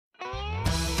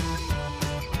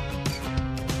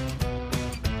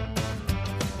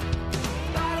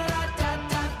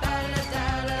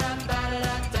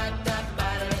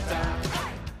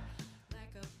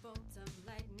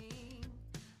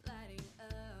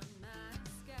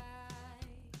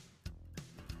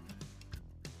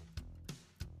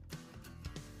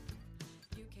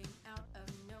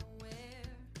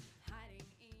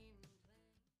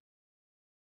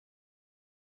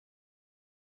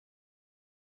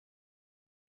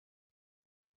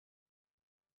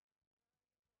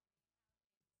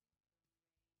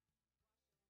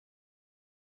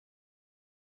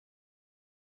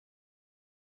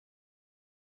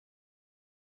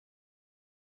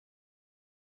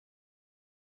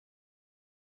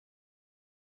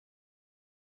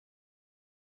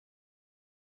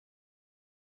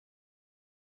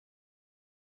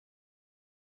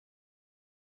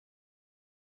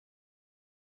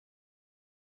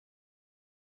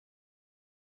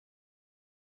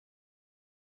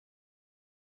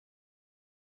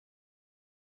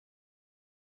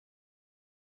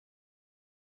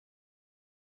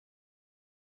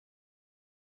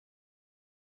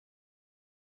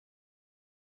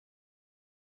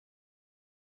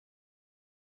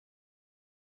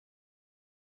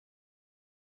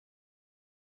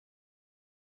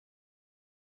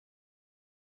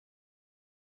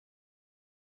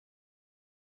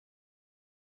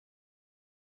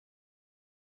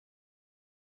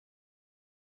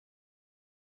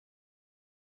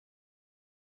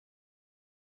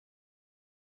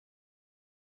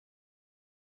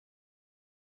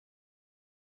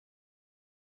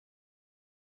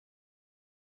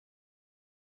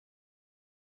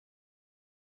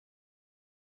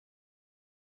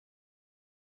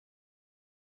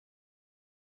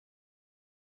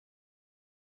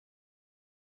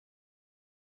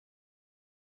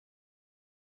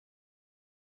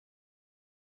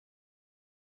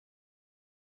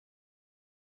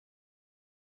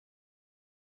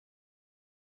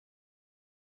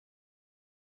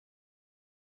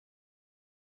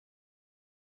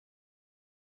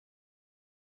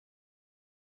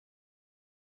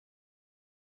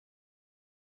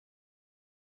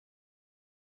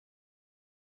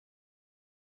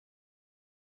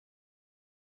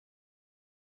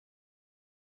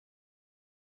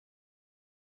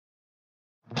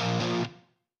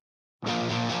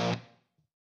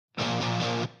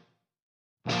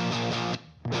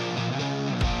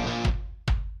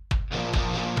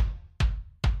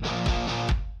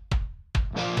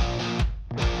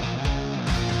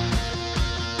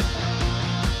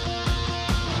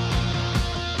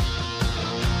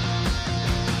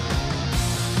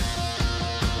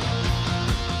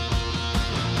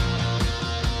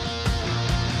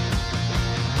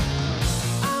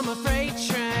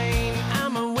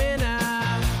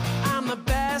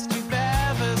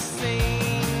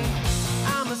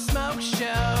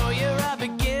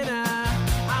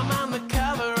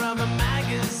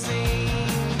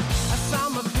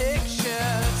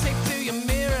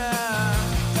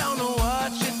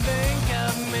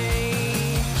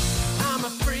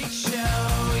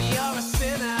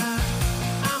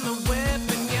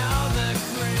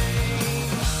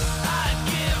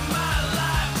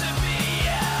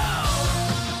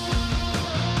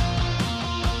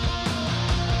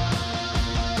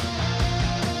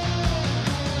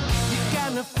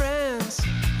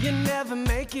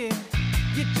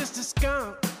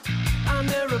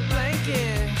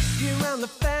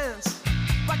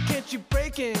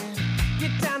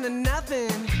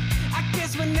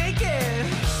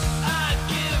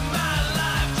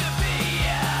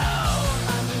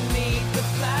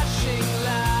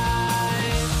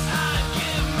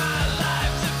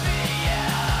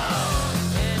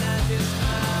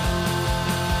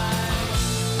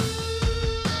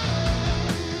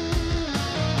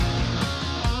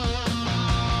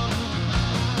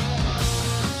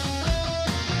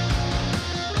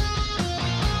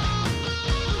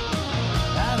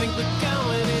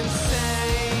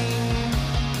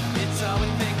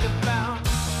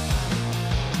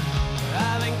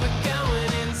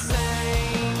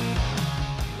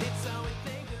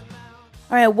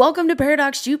All right, welcome to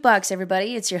Paradox Jukebox,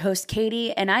 everybody. It's your host,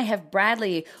 Katie, and I have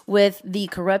Bradley with the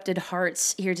Corrupted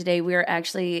Hearts here today. We are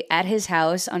actually at his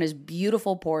house on his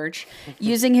beautiful porch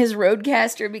using his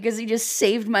Rodecaster because he just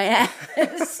saved my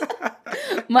ass.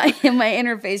 my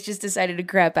interface just decided to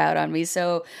crap out on me,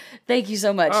 so thank you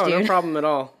so much, dude. No problem at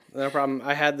all. No problem.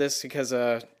 I had this because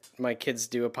my kids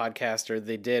do a podcast, or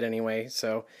they did anyway,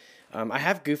 so... I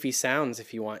have goofy sounds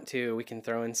if you want to. We can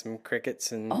throw in some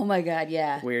crickets and oh my god,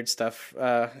 yeah, weird stuff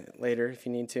later if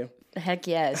you need to. Heck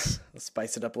yes. Let's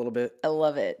spice it up a little bit. I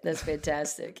love it. That's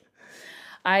fantastic.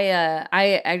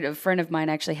 A friend of mine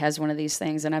actually has one of these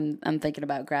things, and I'm thinking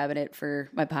about grabbing it for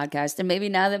my podcast. And maybe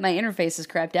now that my interface is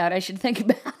crapped out, I should think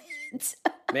about it.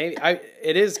 Maybe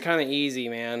it is kind of easy,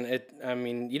 man.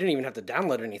 You didn't even have to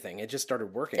download anything. It just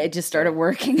started working. It just started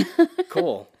working.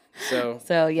 Cool. So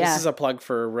yeah, this is a plug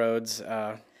for Rhodes,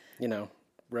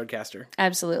 Rodecaster.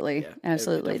 Absolutely, yeah,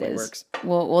 absolutely, it is. Works.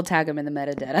 We'll tag them in the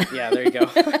metadata. Yeah, there you go.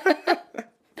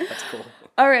 That's cool.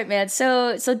 All right, man.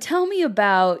 So tell me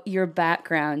about your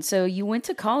background. So you went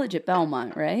to college at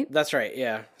Belmont, right? That's right.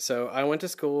 Yeah. So I went to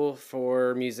school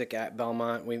for music at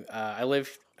Belmont. I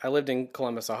lived in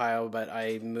Columbus, Ohio, but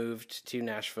I moved to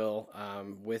Nashville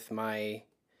with my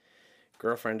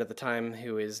girlfriend at the time,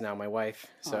 who is now my wife.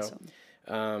 Awesome.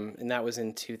 And that was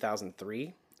in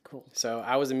 2003. Cool. So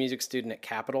I was a music student at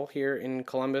Capitol here in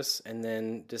Columbus, and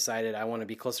then decided I want to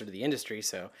be closer to the industry,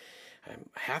 so I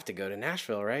have to go to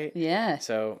Nashville, right? Yeah.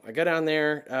 So I go down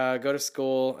there, go to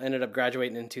school, ended up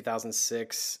graduating in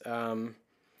 2006, and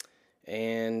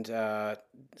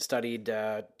studied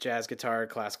jazz guitar,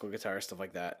 classical guitar, stuff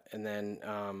like that. And then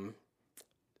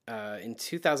in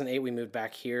 2008, we moved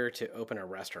back here to open a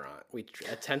restaurant. We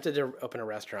attempted to open a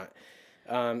restaurant.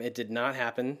 It did not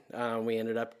happen. We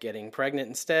ended up getting pregnant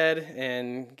instead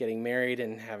and getting married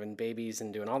and having babies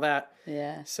and doing all that.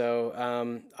 Yeah.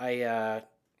 So I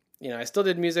still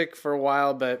did music for a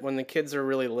while, but when the kids are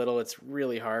really little, it's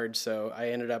really hard. So I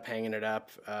ended up hanging it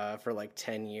up for like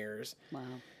 10 years. Wow.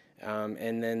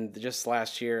 And then just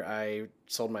last year, I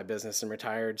sold my business and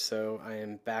retired. So I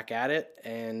am back at it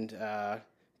and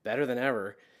better than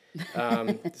ever.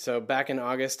 So back in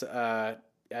August,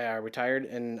 I retired,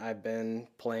 and I've been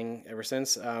playing ever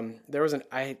since.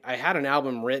 I had an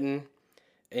album written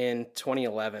in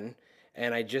 2011,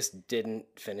 and I just didn't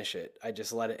finish it. I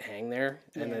just let it hang there.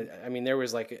 Yeah. And there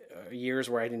was like years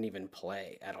where I didn't even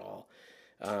play at all.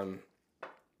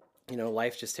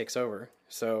 Life just takes over.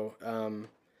 So,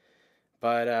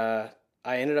 but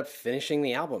I ended up finishing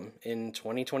the album in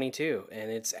 2022, and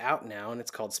it's out now, and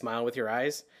it's called Smile With Your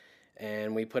Eyes.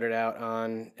 And we put it out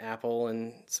on Apple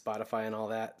and Spotify and all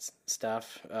that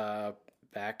stuff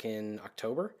back in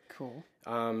October. Cool.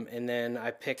 And then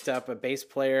I picked up a bass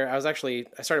player. I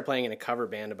started playing in a cover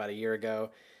band about a year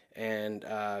ago, and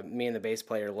me and the bass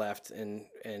player left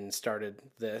and started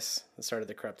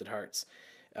the Corrupted Hearts.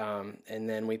 And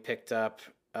then we picked up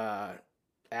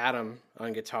Adam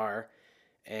on guitar,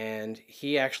 and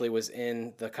he actually was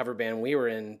in the cover band we were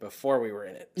in before we were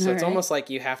in it. So it's almost like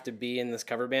you have to be in this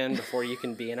cover band before you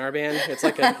can be in our band. It's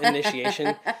like an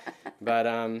initiation.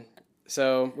 But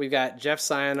so we've got Jeff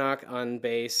Sionok on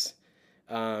bass,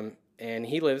 and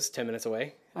he lives 10 minutes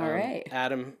away. All right.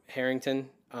 Adam Harrington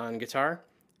on guitar.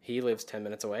 He lives 10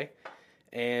 minutes away.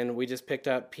 And we just picked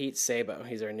up Pete Sabo.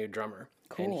 He's our new drummer.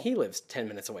 Cool. And he lives 10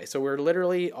 minutes away. So we're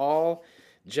literally all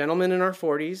gentlemen in our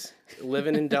 40s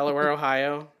living in Delaware,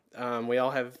 Ohio. We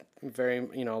all have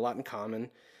a lot in common.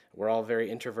 We're all very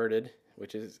introverted,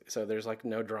 so there's like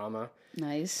no drama.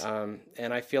 Nice.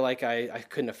 And I feel like I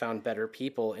couldn't have found better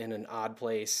people in an odd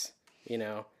place,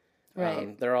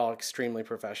 Right. They're all extremely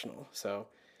professional. So,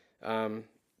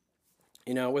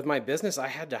 with my business, I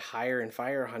had to hire and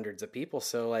fire hundreds of people.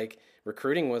 So like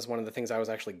recruiting was one of the things I was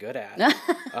actually good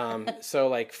at. So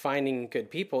like finding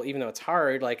good people, even though it's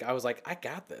hard, like I was like, I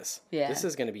got this. Yeah. This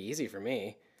is going to be easy for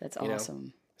me. That's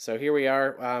awesome. So here we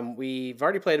are. We've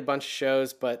already played a bunch of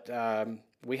shows, but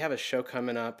we have a show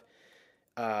coming up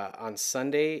on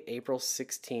Sunday, April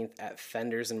 16th at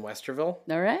Fender's in Westerville.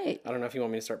 All right. I don't know if you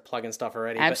want me to start plugging stuff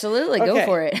already. Absolutely. But, okay. Go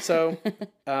for it. So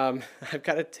I've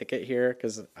got a ticket here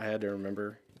because I had to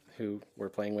remember who we're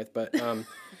playing with. But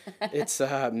it's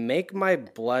Make My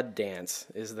Blood Dance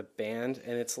is the band.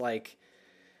 And it's like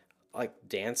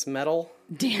dance metal.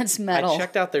 Dance metal. I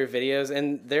checked out their videos,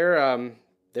 and they're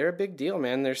a big deal,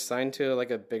 man. They're signed to like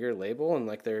a bigger label, and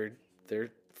like they're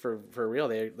for real.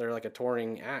 They're like a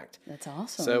touring act. That's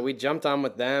awesome. So we jumped on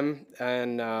with them,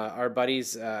 and our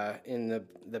buddies in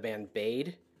the band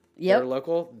Bade, they're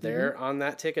local. They're on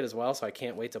that ticket as well, so I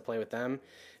can't wait to play with them. And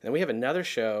then we have another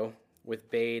show with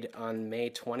Bade on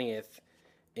May 20th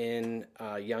in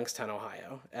Youngstown,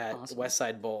 Ohio at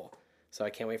Westside Bowl. So I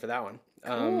can't wait for that one.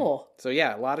 Cool. So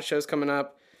yeah, a lot of shows coming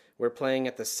up. We're playing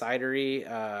at the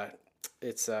Cidery.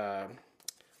 It's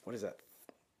what is that?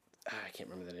 I can't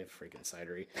remember the name of freaking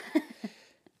cidery.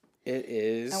 It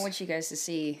is. I want you guys to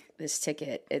see this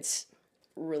ticket. It's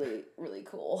really, really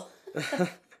cool.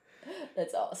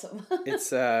 That's awesome.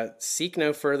 It's Seek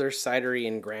No Further Cidery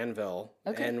in Granville.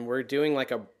 Okay. And we're doing like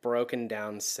a broken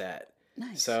down set.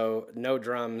 Nice. So no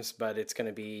drums, but it's going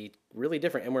to be really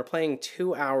different. And we're playing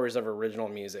 2 hours of original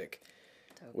music,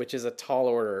 which is a tall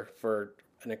order for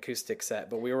an acoustic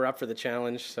set. But we were up for the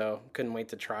challenge, so couldn't wait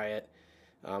to try it.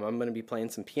 I'm going to be playing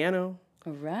some piano.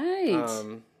 All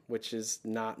right. Which is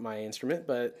not my instrument,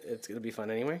 but it's going to be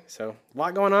fun anyway. So a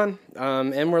lot going on.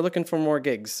 And we're looking for more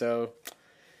gigs. So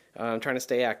I'm trying to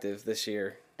stay active this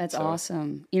year. That's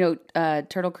awesome.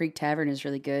 Turtle Creek Tavern is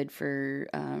really good for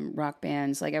rock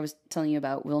bands. Like I was telling you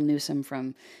about Will Newsom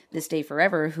from This Day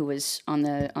Forever, who was on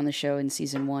the show in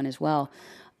season 1 as well.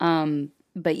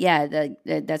 But yeah,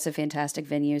 that's a fantastic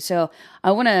venue. So I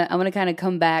want to kind of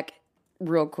come back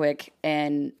real quick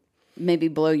and maybe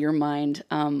blow your mind.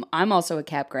 I'm also a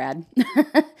Cap grad.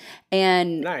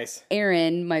 And nice.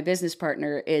 Aaron, my business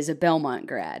partner, is a Belmont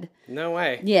grad. No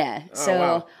way. Yeah. Oh, so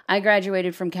wow. I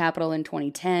graduated from Capital in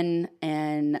 2010,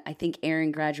 and I think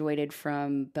Aaron graduated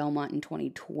from Belmont in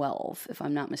 2012, if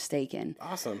I'm not mistaken.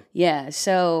 Awesome. Yeah.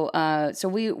 So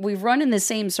we've run in the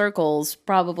same circles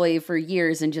probably for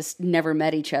years and just never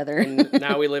met each other. And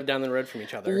now we live down the road from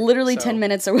each other. Literally 10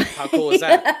 minutes away. How cool is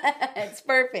that? It's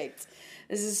perfect.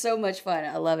 This is so much fun.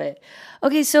 I love it.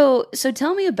 Okay, so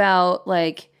tell me about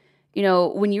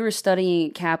when you were studying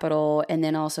at Capital and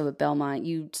then also at Belmont,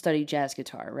 you studied jazz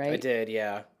guitar, right? I did,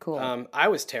 yeah. Cool. I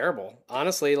was terrible.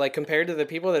 Honestly, like compared to the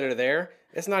people that are there,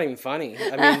 it's not even funny.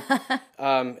 I mean,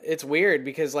 it's weird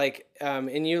because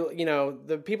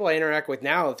the people I interact with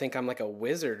now think I'm like a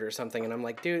wizard or something. And I'm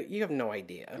like, dude, you have no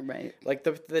idea. Right. Like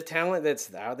the talent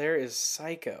that's out there is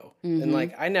psycho. Mm-hmm. And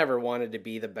like, I never wanted to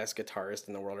be the best guitarist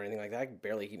in the world or anything like that. I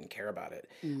barely even care about it.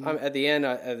 Mm-hmm. At the end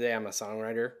of the day, I'm a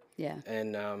songwriter. Yeah.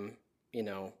 And,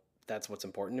 that's what's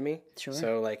important to me. Sure.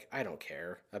 So like, I don't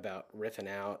care about riffing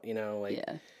out,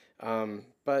 yeah.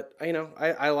 But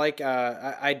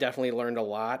I definitely learned a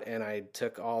lot, and I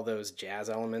took all those jazz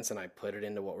elements and I put it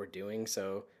into what we're doing.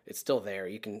 So it's still there.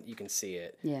 You can see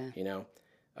it. Yeah.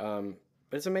 But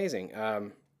it's amazing.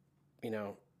 How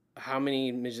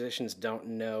many musicians don't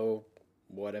know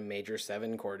what a major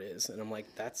 7 chord is? And I'm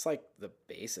like, that's like the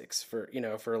basics for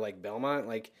like Belmont,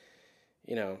 like,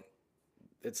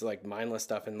 it's like mindless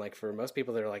stuff. And like for most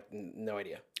people, they're like, no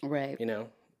idea. Right. Yeah.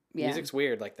 Music's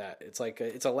weird like that. It's like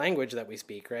it's a language that we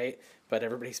speak, right? But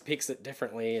everybody speaks it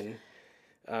differently,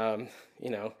 and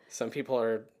some people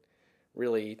are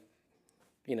really,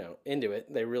 into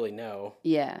it, they really know.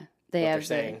 Yeah. They what have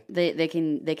they're saying. they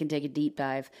can take a deep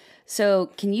dive.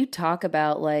 So can you talk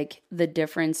about like the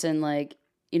difference in like,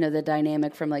 the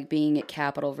dynamic from like being at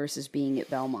Capitol versus being at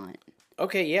Belmont?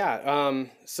 Okay, yeah.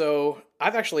 So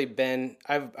I've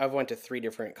went to 3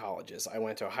 different colleges. I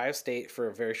went to Ohio State for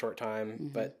a very short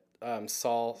time, but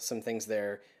saw some things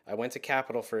there. I went to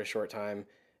Capitol for a short time,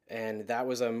 and that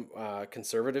was a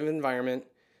conservative environment,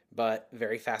 but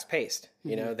very fast paced.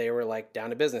 They were like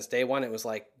down to business. Day one, it was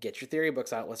like, get your theory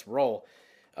books out, let's roll.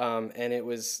 And it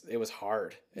was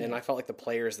hard, and I felt like the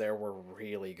players there were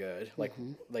really good, like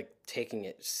taking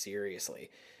it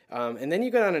seriously. And then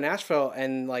you go down to Nashville,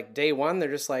 and like day one, they're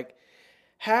just like,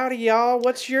 howdy y'all,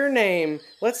 what's your name?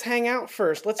 Let's hang out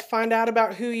first. Let's find out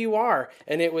about who you are.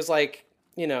 And it was like,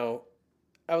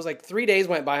 I was like 3 days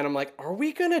went by, and I'm like, are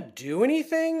we gonna do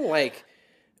anything? Like,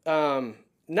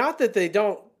 not that they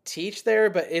don't teach there,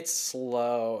 but it's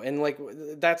slow. And like,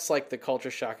 that's like the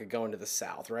culture shock of going to the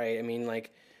South, right? I mean,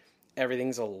 like,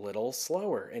 everything's a little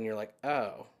slower, and you're like,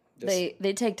 oh. They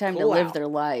take time to live their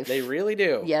life. They really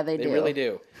do. Yeah, they do. They really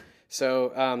do.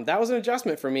 So that was an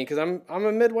adjustment for me, because I'm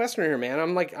a Midwesterner, man.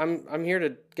 I'm here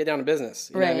to get down to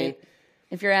business. You know what I mean?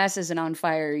 If your ass isn't on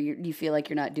fire, you feel like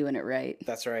you're not doing it right.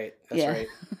 That's right. That's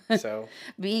right. So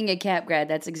being a Cap grad,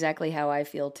 that's exactly how I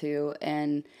feel too.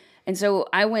 And so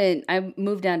I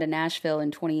moved down to Nashville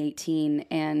in 2018,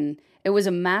 and it was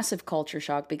a massive culture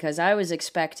shock, because I was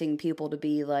expecting people to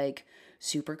be like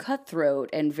super cutthroat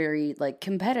and very like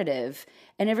competitive,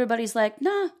 and everybody's like,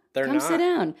 nah, come sit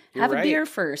down, have a beer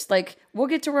first. Like, we'll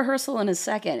get to rehearsal in a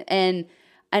second. And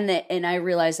I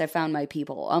realized I found my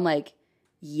people. I'm like,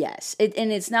 yes.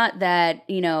 And it's not that,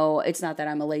 it's not that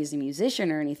I'm a lazy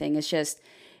musician or anything. It's just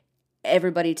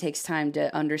everybody takes time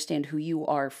to understand who you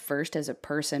are first as a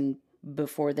person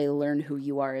before they learn who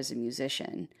you are as a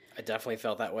musician. I definitely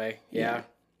felt that way. Yeah.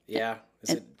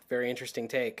 It's a very interesting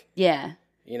take. Yeah.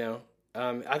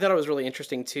 I thought it was really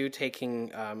interesting too,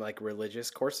 taking like religious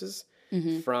courses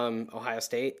from Ohio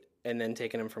State, and then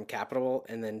taking them from Capitol,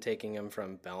 and then taking them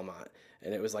from Belmont.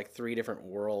 And it was like 3 different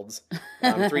worlds,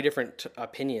 3 different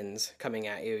opinions coming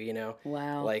at you,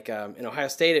 Wow. Like in Ohio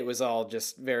State, it was all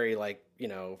just very like,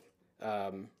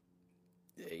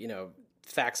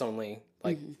 facts only.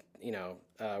 Like,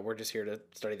 we're just here to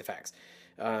study the facts.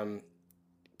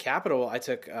 Capitol, I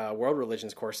took world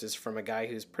religions courses from a guy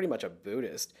who's pretty much a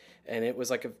Buddhist, and it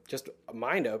was like just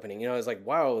mind opening. It was like,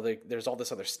 wow, there's all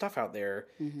this other stuff out there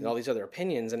and all these other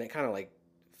opinions, and it kind of like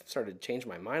started to change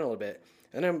my mind a little bit.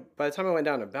 And then by the time I went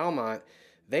down to Belmont,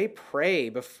 they pray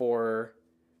before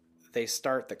they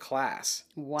start the class.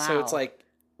 Wow. So it's like,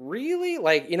 really?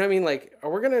 Like, you know what I mean? Like, are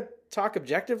we going to talk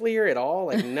objectively here at all?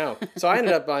 Like, no. So I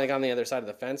ended up like on the other side of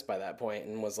the fence by that point,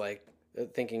 and was like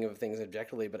thinking of things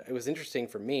objectively. But it was interesting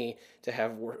for me to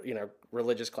have,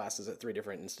 religious classes at 3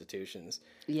 different institutions.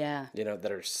 Yeah.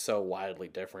 That are so wildly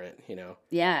different,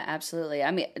 Yeah, absolutely.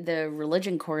 I mean, the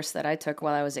religion course that I took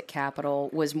while I was at Capitol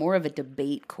was more of a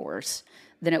debate course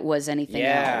than it was anything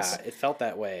else. Yeah, it felt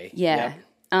that way. Yeah.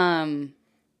 Yep.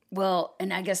 Well,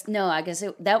 and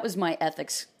that was my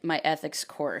ethics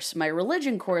course. My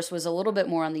religion course was a little bit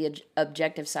more on the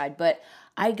objective side, but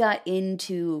I got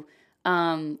into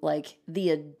like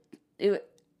the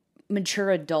mature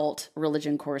adult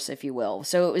religion course, if you will.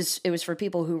 So it was for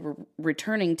people who were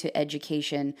returning to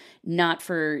education, not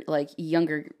for like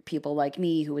younger people like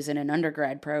me who was in an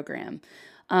undergrad program.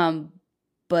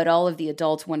 But all of the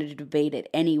adults wanted to debate it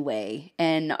anyway.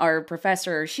 And our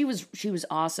professor, she was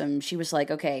awesome. She was like,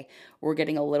 okay, we're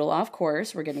getting a little off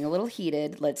course. We're getting a little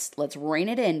heated. Let's rein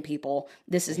it in, people.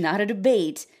 This is not a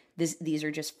debate. These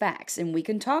are just facts. And we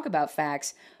can talk about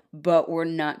facts, but we're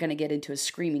not going to get into a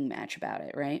screaming match about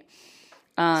it, right?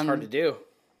 It's hard to do.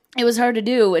 It was hard to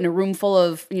do in a room full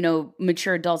of,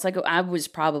 mature adults. Like, I was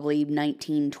probably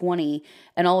 19, 20,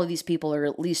 and all of these people are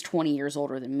at least 20 years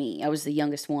older than me. I was the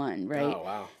youngest one, right? Oh,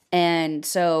 wow. And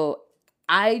so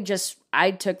I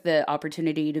took the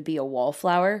opportunity to be a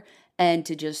wallflower and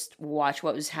to just watch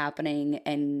what was happening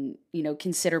and,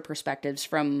 consider perspectives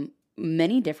from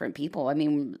many different people. I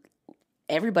mean,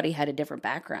 everybody had a different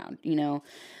background,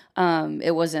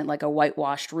 It wasn't like a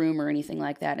whitewashed room or anything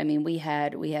like that. I mean, we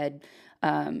had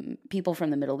people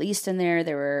from the Middle East in there.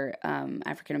 There were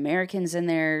African Americans in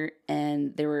there,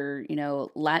 and there were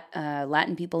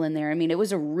Latin people in there. I mean, it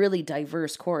was a really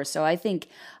diverse course. So I think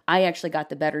I actually got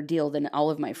the better deal than all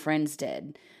of my friends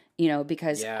did.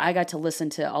 Because I got to listen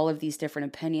to all of these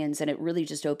different opinions, and it really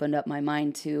just opened up my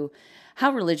mind to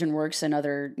how religion works in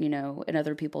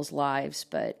other people's lives.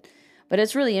 But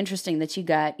it's really interesting that you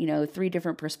got 3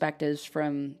 different perspectives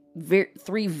from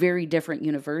 3 very different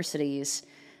universities.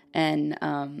 And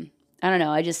I don't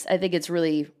know. I think it's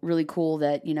really, really cool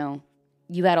that,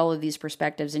 you had all of these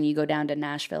perspectives and you go down to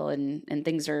Nashville and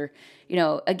things are,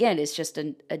 again, it's just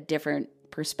a different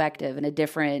perspective and a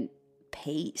different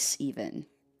pace even.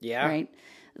 Yeah. Right.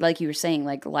 Like you were saying,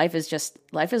 like life is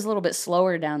a little bit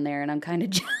slower down there and I'm kind of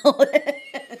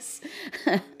jealous.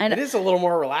 It is a little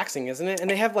more relaxing, isn't it? And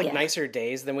they have nicer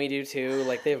days than we do too.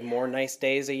 Like they have more nice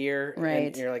days a year. Right.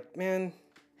 And you're like, man.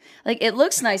 Like it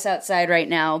looks nice outside right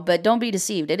now, but don't be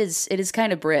deceived. It is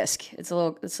kind of brisk. It's a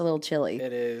little chilly.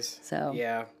 It is. So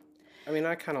yeah. I mean,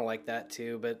 I kind of like that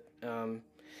too, but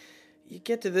you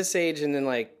get to this age and then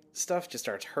like stuff just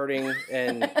starts hurting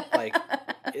and like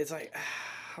it's like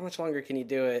how much longer can you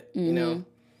do it? Mm-hmm.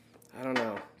 I don't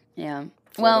know. Yeah.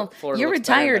 Florida You're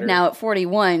retired now at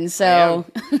 41, so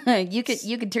you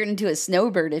could turn into a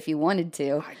snowbird if you wanted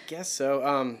to. I guess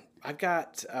so. I've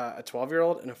got a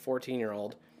 12-year-old and a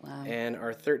 14-year-old. Wow. And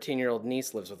our 13-year-old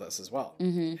niece lives with us as well.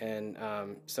 Mm-hmm.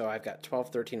 And so I've got 12,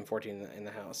 13, and 14 in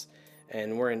the house.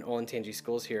 And we're in Olentangy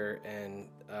schools here, and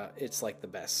it's like the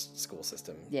best school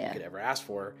system you could ever ask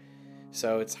for.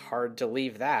 So it's hard to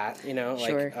leave that, Sure.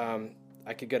 Like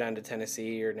I could go down to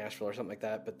Tennessee or Nashville or something like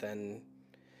that, but then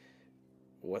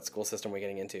what school system are we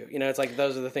getting into? It's like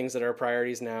those are the things that are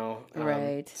priorities now.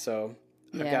 Right. So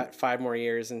I've got 5 more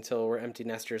years until we're empty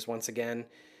nesters once again.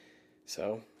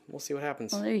 So we'll see what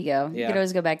happens. Well, there you go. Yeah. You could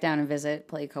always go back down and visit,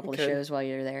 play a couple of shows while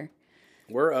you're there.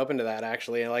 We're open to that,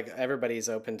 actually. Like everybody's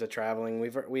open to traveling.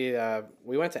 We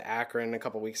went to Akron a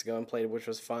couple weeks ago and played, which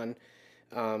was fun.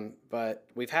 But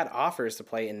we've had offers to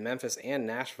play in Memphis and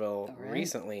Nashville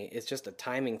recently. It's just a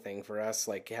timing thing for us,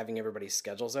 like having everybody's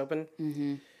schedules open.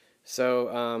 Mm-hmm.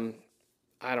 So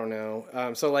I don't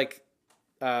know. So like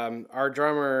our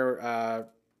drummer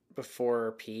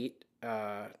before Pete,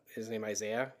 his name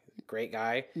Isaiah, great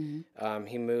guy. Mm-hmm.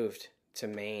 He moved to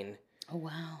Maine. Oh,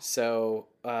 wow. So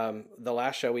the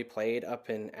last show we played up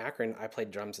in Akron, I played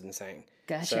drums and sang.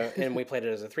 Gotcha. And we played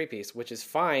it as a 3-piece, which is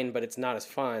fine, but it's not as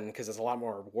fun because it's a lot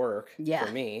more work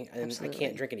for me. And absolutely. I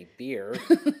can't drink any beer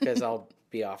because I'll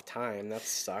be off time. That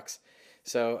sucks.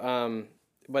 So,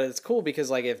 but it's cool because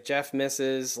like if Jeff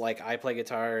misses, like I play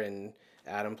guitar and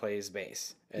Adam plays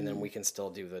bass, and then we can still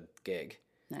do the gig.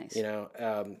 Nice.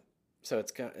 So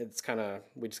it's kind of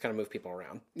we just kind of move people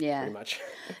around. Yeah. Pretty much.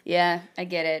 Yeah, I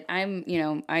get it. I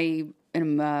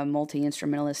am a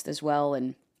multi-instrumentalist as well,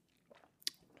 and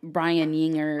Brian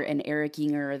Yinger and Eric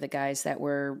Yinger are the guys that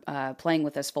were playing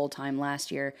with us full-time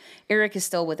last year. Eric is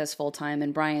still with us full-time,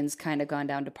 and Brian's kind of gone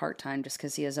down to part-time just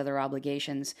because he has other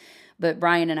obligations. But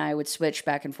Brian and I would switch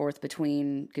back and forth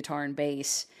between guitar and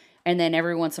bass. And then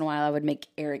every once in a while, I would make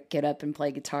Eric get up and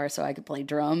play guitar so I could play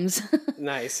drums.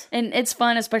 Nice. And it's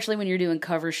fun, especially when you're doing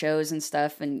cover shows and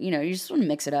stuff. And, you just want to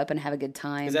mix it up and have a good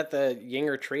time. Is that the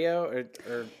Yinger trio?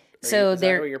 Or so is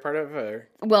that what you're part of? Or?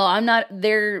 Well, I'm not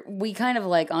there. We kind of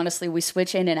like, honestly, we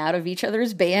switch in and out of each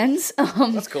other's bands.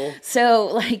 That's cool.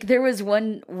 So like there was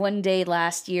one day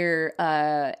last year,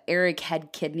 Eric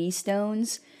had kidney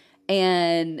stones.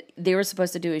 And they were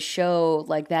supposed to do a show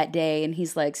like that day. And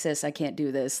he's like, sis, I can't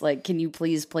do this. Like, can you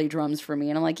please play drums for me?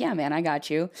 And I'm like, yeah, man, I got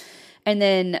you. And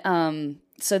then,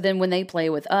 so then when they play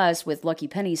with us, with Lucky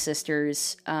Penny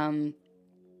Sisters,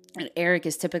 and Eric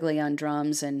is typically on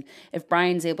drums, and if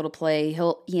Brian's able to play,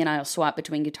 he and I will swap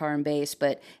between guitar and bass.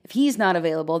 But if he's not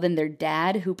available, then their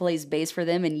dad, who plays bass for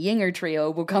them, and Yinger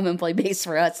Trio will come and play bass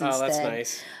for us instead. Oh, that's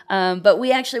nice. But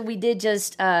we did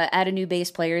just add a new bass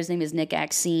player. His name is Nick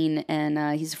Axine,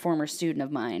 and he's a former student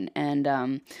of mine.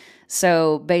 And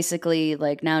so basically,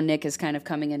 like now Nick is kind of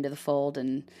coming into the fold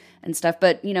and stuff.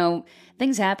 But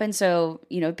things happen. So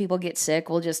people get sick.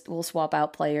 We'll swap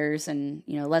out players, and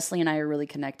Leslie and I are really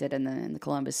connected in the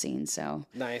Columbus scene. So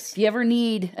nice. If you ever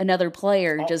need another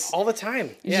player, all the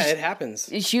time. Yeah, it happens.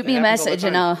 Shoot me a message,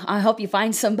 and I'll help you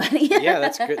find somebody. Yeah,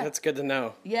 that's good. That's good to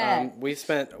know. Yeah. We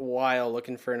spent a while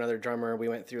looking for another drummer. We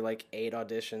went through like 8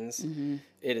 auditions. Mm-hmm.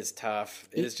 It is tough.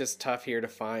 It is just tough here to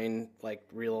find like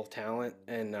real talent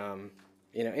and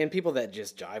and people that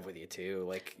just jive with you too.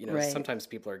 Like, right. Sometimes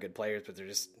people are good players, but they're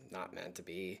just not meant to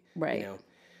be. Right.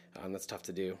 That's tough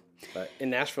to do. But in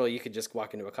Nashville, you could just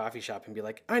walk into a coffee shop and be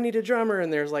like, I need a drummer.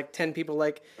 And there's like 10 people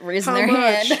like, raising how their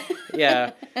much? hand.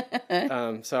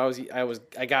 Yeah. So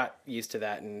I got used to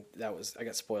that, and I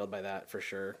got spoiled by that for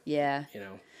sure. Yeah.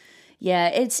 Yeah.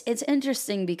 It's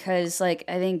interesting because like,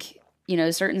 I think,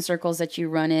 certain circles that you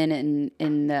run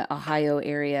in the Ohio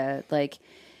area, like,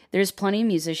 there's plenty of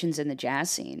musicians in the jazz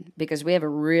scene because we have a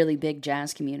really big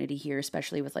jazz community here,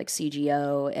 especially with like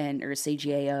CGO or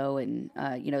CGAO and,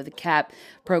 the CAP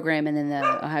program and then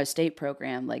the Ohio State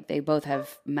program. Like they both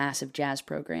have massive jazz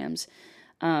programs.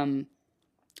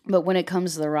 But when it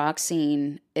comes to the rock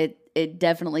scene, it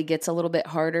definitely gets a little bit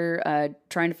harder.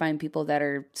 Trying to find people that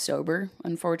are sober,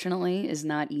 unfortunately, is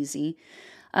not easy.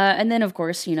 And then, of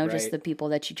course, just Right. the people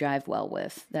that you drive well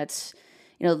with. That's,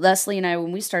 Leslie and I,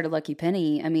 when we started Lucky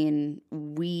Penny, I mean,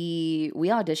 we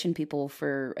auditioned people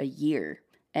for a year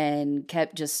and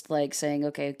kept just like saying,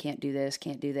 okay, can't do this,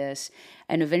 can't do this.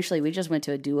 And eventually we just went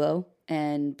to a duo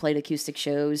and played acoustic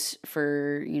shows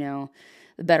for,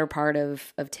 the better part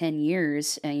of 10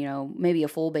 years and, maybe a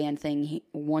full band thing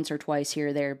once or twice here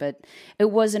or there. But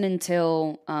it wasn't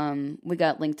until we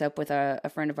got linked up with a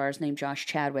friend of ours named Josh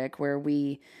Chadwick where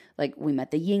we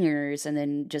met the Yingers and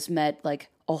then just met like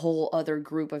a whole other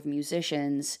group of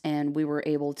musicians and we were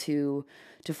able to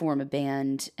form a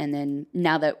band. And then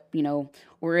now that,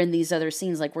 we're in these other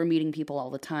scenes, like we're meeting people all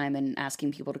the time and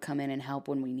asking people to come in and help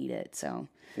when we need it. So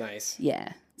Nice.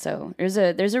 yeah. So there's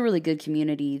a really good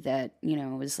community that,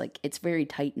 is like, it's very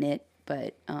tight knit,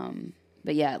 but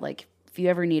yeah, like if you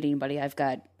ever need anybody, I've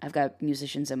got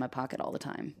musicians in my pocket all the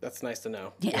time. That's nice to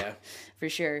know. Yeah. For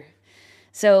sure.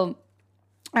 So,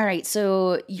 all right.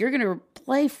 So you're going to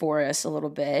play for us a little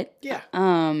bit. Yeah.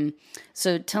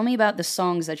 So tell me about the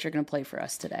songs that you're going to play for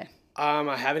us today.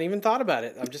 I haven't even thought about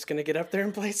it. I'm just going to get up there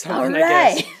and play something, All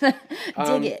right. I guess.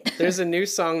 Dig it. There's a new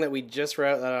song that we just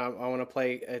wrote that I want to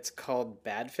play. It's called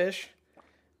Bad Fish.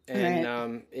 And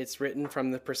Right. It's written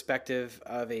from the perspective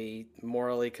of a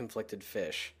morally conflicted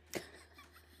fish.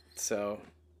 So,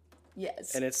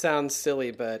 Yes. and it sounds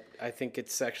silly, but I think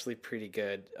it's actually pretty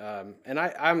good. And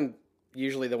I'm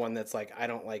usually the one that's like, I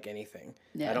don't like anything.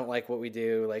 Yeah. I don't like what we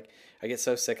do. Like, I get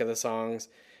so sick of the songs.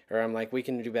 Or I'm like, we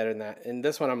can do better than that. And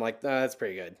this one, I'm like, that's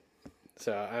pretty good.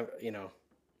 So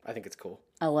I think it's cool.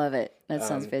 I love it. That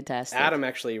sounds fantastic. Adam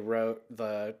actually wrote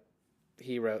the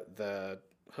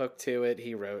hook to it.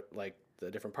 He wrote like the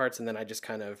different parts, and then I just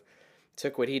kind of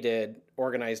took what he did,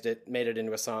 organized it, made it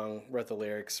into a song, wrote the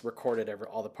lyrics, recorded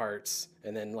all the parts,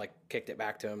 and then like kicked it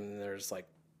back to him. And there's like,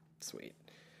 sweet.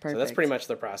 Perfect. So that's pretty much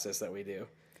the process that we do.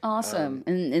 Awesome.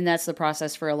 And that's the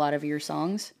process for a lot of your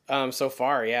songs? So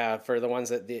far, yeah. For the ones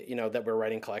that that we're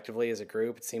writing collectively as a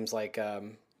group, it seems like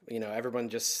everyone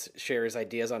just shares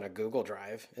ideas on a Google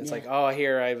Drive. It's like, oh,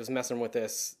 here I was messing with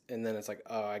this, and then it's like,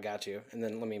 oh, I got you, and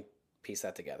then let me piece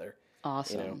that together.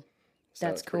 Awesome. So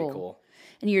That's it's pretty cool. cool.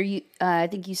 And I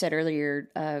think you said earlier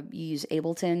you use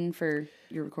Ableton for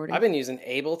your recording. I've been using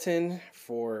Ableton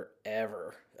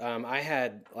forever. I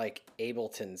had like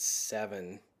Ableton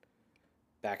 7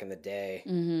 back in the day,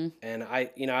 and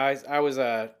I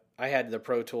had the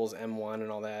Pro Tools M1 and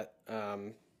all that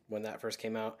when that first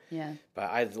came out. Yeah.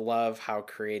 But I love how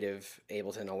creative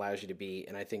Ableton allows you to be,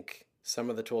 and I think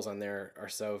some of the tools on there are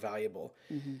so valuable.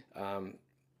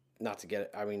 Not to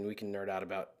get, I mean, we can nerd out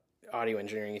about audio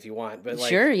engineering if you want, but like,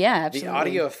 sure, yeah, absolutely. the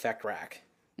audio effect rack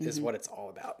is what it's all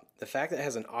about. The fact that it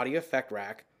has an audio effect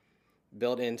rack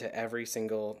built into every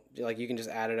single, like you can just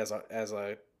add it as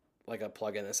a like a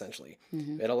plugin essentially.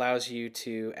 It allows you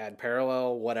to add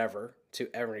parallel whatever to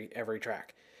every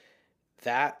track.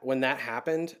 When that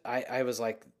happened, I was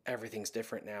like, everything's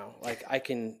different now. Like I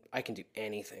can do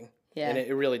anything. Yeah. And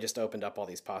it really just opened up all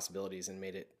these possibilities and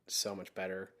made it so much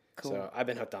better. Cool. So I've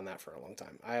been hooked on that for a long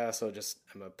time. I also just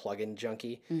am a plugin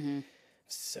junkie.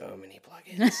 So many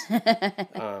plugins.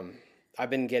 I've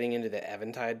been getting into the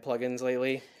Eventide plugins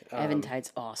lately.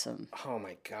 Eventide's awesome. Oh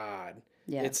my God.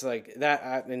 Yeah. It's like that.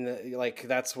 I mean, like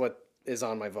that's what is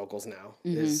on my vocals now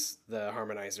is the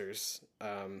harmonizers.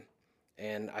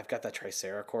 And I've got that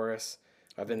Tricera chorus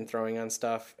I've been throwing on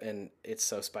stuff, and it's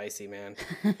so spicy, man.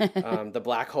 The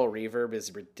black hole reverb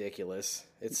is ridiculous.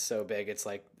 It's so big. It's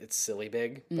like, it's silly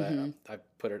big, but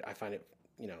I find it,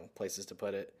 places to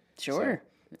put it. Sure.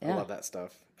 So Yeah. I love that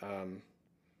stuff.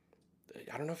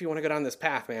 I don't know if you want to go down this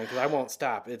path, man, because I won't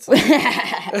stop. It's like,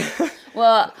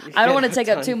 Well, I don't want to take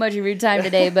up ton. too much of your time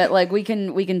today, but like we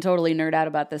can totally nerd out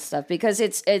about this stuff because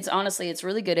it's honestly it's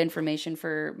really good information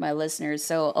for my listeners.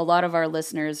 So a lot of our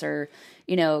listeners are,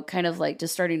 kind of like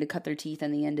just starting to cut their teeth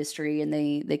in the industry, and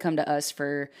they come to us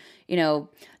for,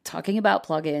 talking about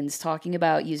plugins, talking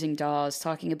about using DAWs,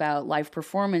 talking about live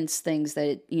performance things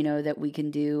that that we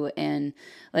can do, and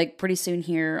like pretty soon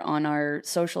here on our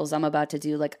socials, I'm about to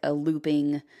do like a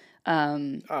looping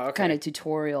kind of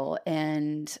tutorial,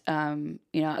 and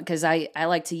because I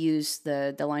like to use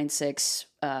the Line 6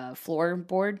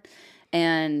 floorboard,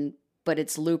 but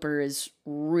its looper is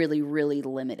really, really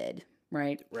limited,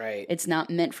 right? Right. It's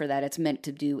not meant for that. It's meant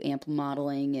to do amp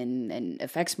modeling and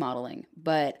effects modeling,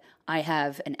 but I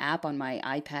have an app on my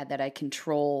iPad that I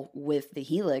control with the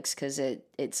Helix because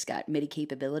it's got MIDI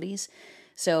capabilities.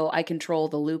 So I control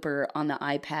the looper on the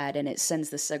iPad and it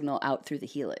sends the signal out through the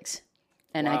Helix.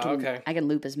 and Wow, I can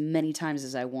loop as many times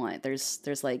as I want.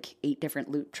 There's like 8 different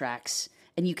loop tracks,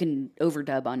 and you can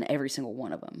overdub on every single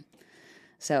one of them.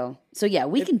 So yeah,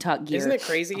 we can talk gear. Isn't it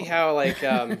crazy how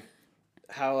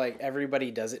how like everybody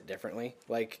does it differently?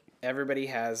 Like everybody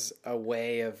has a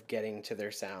way of getting to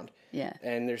their sound. Yeah.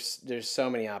 And there's so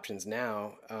many options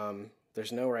now.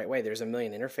 There's no right way. There's a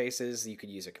million interfaces. You could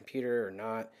use a computer or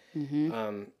not.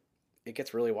 Mm-hmm. It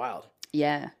gets really wild.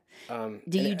 Yeah.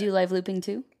 Do you do live looping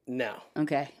too? No.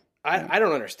 Okay. I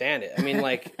don't understand it. I mean,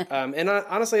 like, and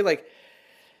honestly, like,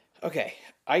 okay,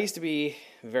 I used to be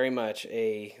very much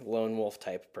a lone wolf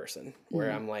type person where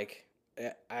I'm like,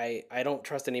 I don't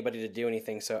trust anybody to do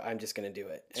anything, so I'm just going to do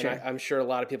it. Sure. And I'm sure a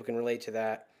lot of people can relate to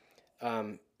that.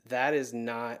 That is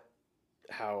not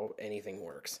how anything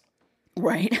works.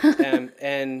 Right.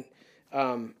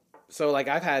 So like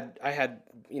I had,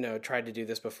 tried to do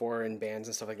this before in bands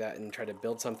and stuff like that and tried to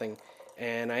build something,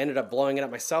 and I ended up blowing it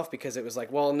up myself because it was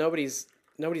like, well, nobody's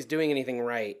doing anything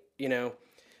right,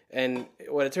 And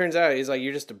what it turns out is like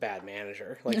you're just a bad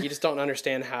manager. Like you just don't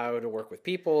understand how to work with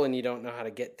people, and you don't know how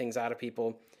to get things out of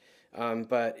people.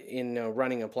 But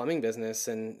running a plumbing business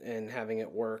and having it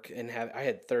work, and I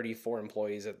had 34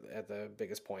 employees at the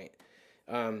biggest point.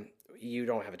 You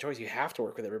don't have a choice. You have to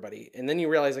work with everybody. And then you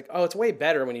realize like, oh, it's way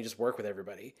better when you just work with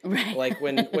everybody. Right. Like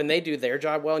when they do their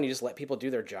job well and you just let people do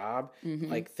their job,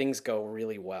 like things go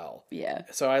really well. Yeah.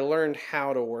 So I learned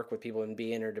how to work with people and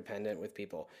be interdependent with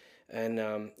people. And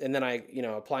then I,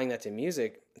 applying that to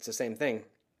music, it's the same thing.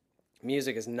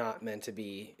 Music is not meant to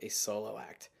be a solo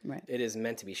act. Right. It is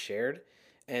meant to be shared.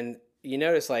 And you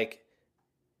notice like,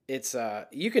 it's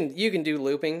you can do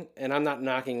looping, and I'm not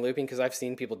knocking looping because I've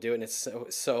seen people do it and it's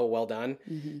so well done.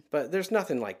 Mm-hmm. But there's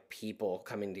nothing like people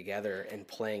coming together and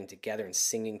playing together and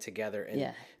singing together,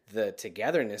 and the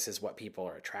togetherness is what people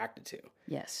are attracted to.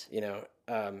 Yes.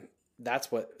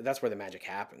 That's where the magic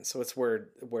happens. So it's where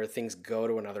things go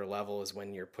to another level is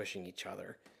when you're pushing each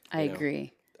other. I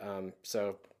agree.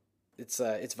 So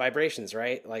it's vibrations,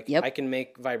 right? Like I can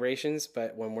make vibrations,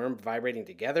 but when we're vibrating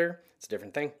together, it's a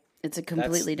different thing. It's a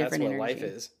completely different energy. That's what life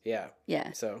is. Yeah.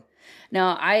 Yeah. So.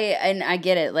 No, I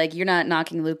get it. Like you're not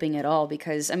knocking looping at all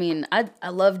because I mean I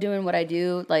love doing what I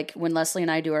do. Like when Leslie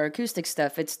and I do our acoustic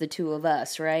stuff, it's the two of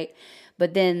us, right?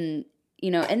 But then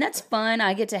and that's fun.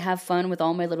 I get to have fun with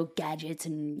all my little gadgets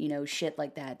and shit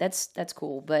like that. That's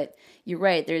cool. But you're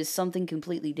right. There's something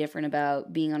completely different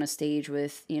about being on a stage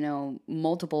with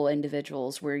multiple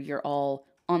individuals where you're all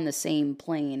on the same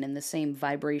plane and the same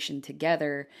vibration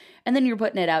together, and then you're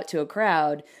putting it out to a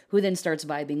crowd who then starts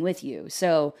vibing with you.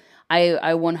 So I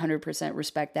 100%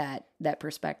 respect that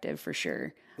perspective for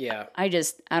sure. Yeah. I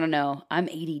don't know. I'm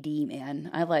ADD, man.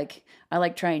 I like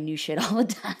trying new shit all the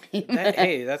time.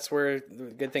 Hey, that's where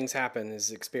good things happen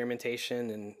is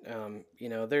experimentation, and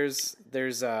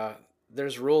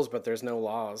there's rules, but there's no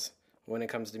laws when it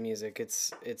comes to music.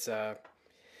 It's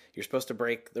you're supposed to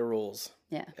break the rules.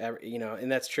 Yeah. And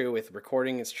that's true with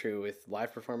recording. It's true with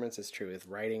live performance. It's true with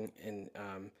writing. And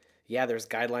there's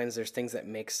guidelines. There's things that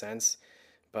make sense,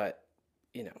 but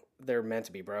they're meant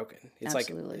to be broken. It's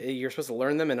Absolutely. Like you're supposed to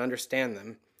learn them and understand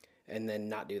them, and then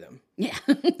not do them. Yeah.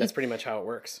 That's pretty much how it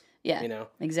works. Yeah.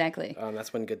 Exactly.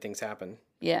 That's when good things happen.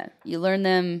 Yeah. You learn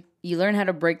them. You learn how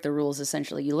to break the rules.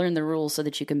 Essentially, you learn the rules so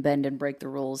that you can bend and break the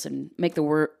rules and make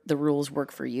the rules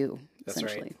work for you. That's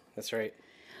right. That's right.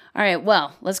 All right,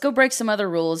 well, let's go break some other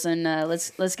rules, and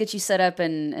let's get you set up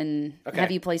and have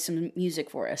you play some music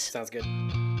for us. Sounds good.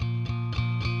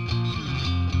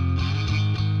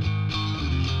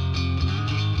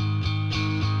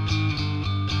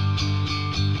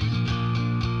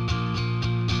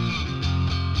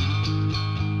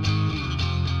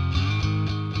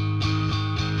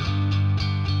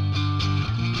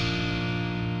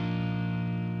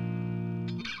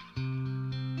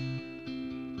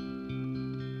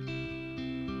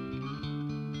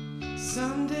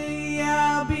 Someday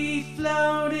I'll be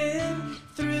floating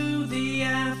through the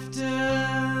afterlife,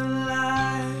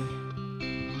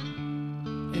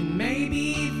 and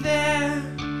maybe there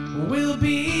will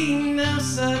be no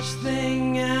such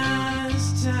thing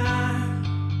as time.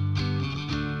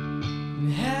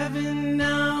 And heaven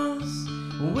knows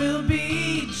we'll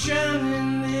be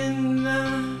drowning in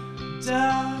the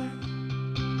dark.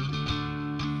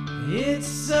 It's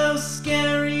so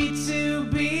scary to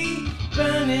be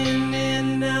burning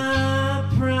in a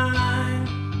prime.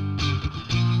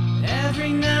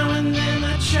 Every now and then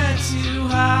I try too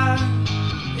hard.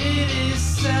 It is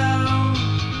so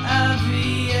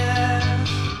obvious.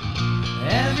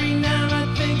 Every now I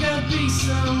think I'll be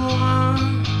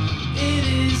someone. It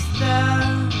is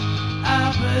the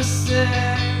opposite.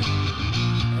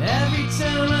 Every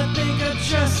time I think I'll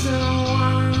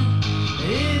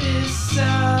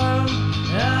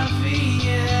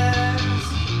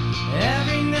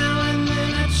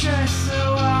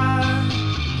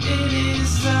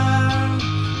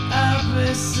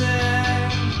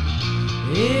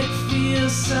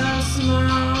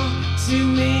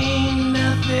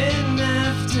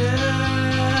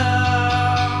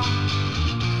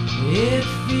It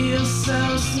feels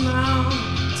so small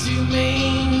to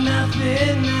mean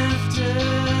nothing after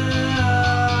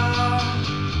all.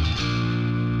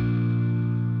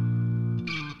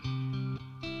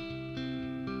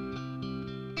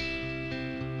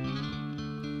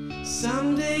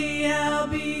 Someday I'll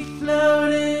be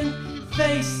floating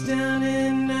face down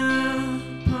in a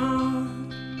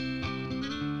pond,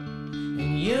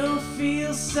 and you'll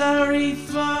feel sorry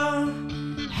for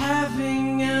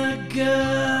having a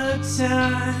good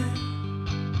time.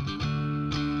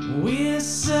 We're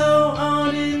so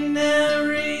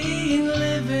ordinary,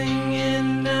 living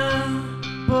in a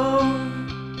bowl.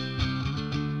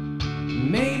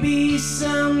 Maybe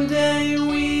someday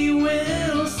we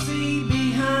will see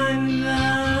behind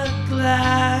the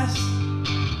glass.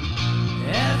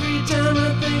 Every time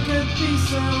I think I'd be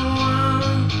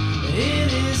someone,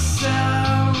 it is so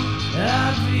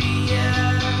obvious.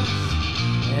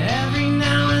 Every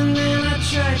now and then I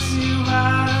try too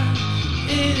hard,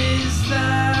 it is the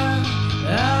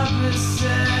opposite.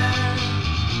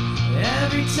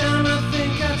 Every time I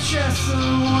think I trust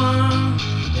someone,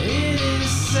 it is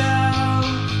so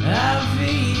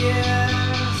obvious.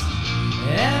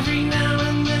 Every now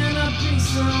and then I'll be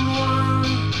someone,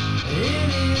 it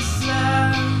is the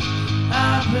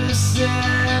opposite.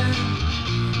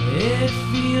 It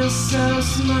feels so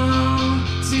small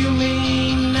to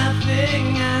mean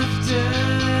nothing after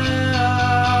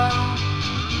all.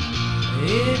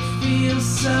 It feels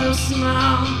so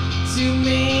small to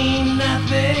mean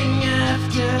nothing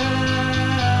after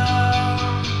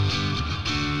all.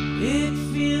 It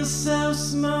feels so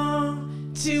small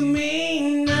to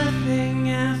mean nothing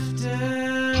after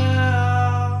all.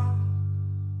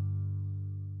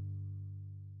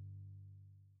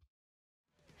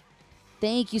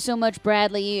 Thank you so much,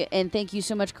 Bradley, and thank you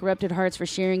so much, Corrupted Hearts, for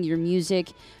sharing your music.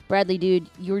 Bradley, dude,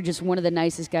 you're just one of the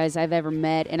nicest guys I've ever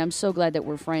met, and I'm so glad that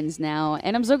we're friends now,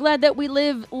 and I'm so glad that we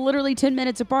live literally 10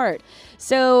 minutes apart.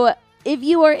 So if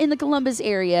you are in the Columbus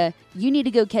area, you need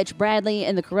to go catch Bradley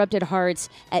and the Corrupted Hearts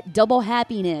at Double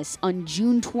Happiness on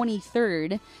June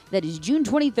 23rd. That is June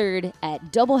 23rd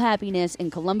at Double Happiness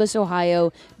in Columbus,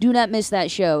 Ohio. Do not miss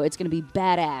that show. It's going to be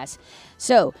badass.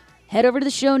 So head over to the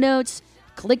show notes.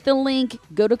 Click the link,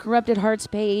 go to Corrupted Hearts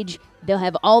page. They'll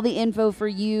have all the info for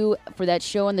you for that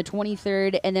show on the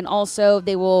 23rd. And then also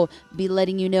they will be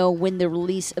letting you know when the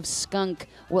release of Skunk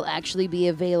will actually be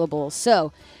available.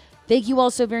 So thank you all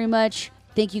so very much.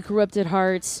 Thank you, Corrupted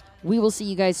Hearts. We will see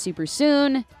you guys super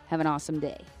soon. Have an awesome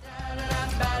day.